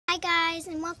guys,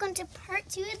 and welcome to part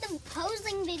 2 of the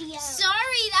posing video.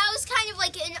 Sorry, that was kind of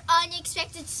like an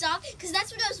unexpected stop, because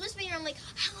that's what I was whispering. I'm like,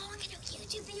 how long in a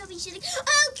YouTube video be shooting?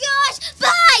 Oh gosh,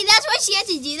 bye! That's why she had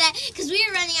to do that, because we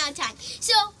were running out of time.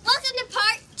 So, welcome to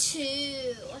part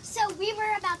 2. So, we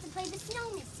were about to play the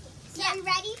snowman game. So, are you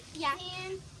ready? Yeah.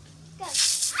 And go.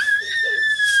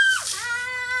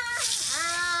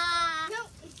 No.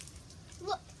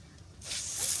 Look.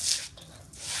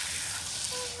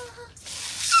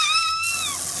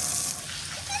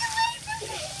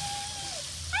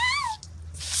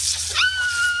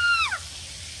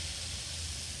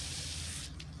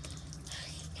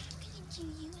 You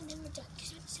and then we're done,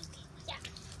 because I'm so good. Yeah.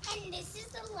 And this is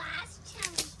the last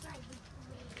challenge for you.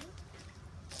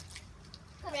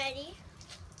 Ready?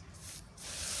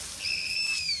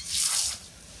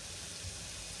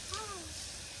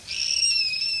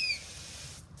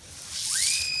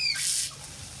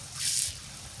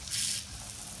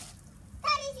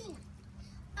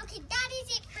 Okay, that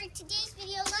is it for today's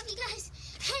video. Love you guys,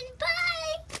 and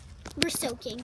bye! We're soaking.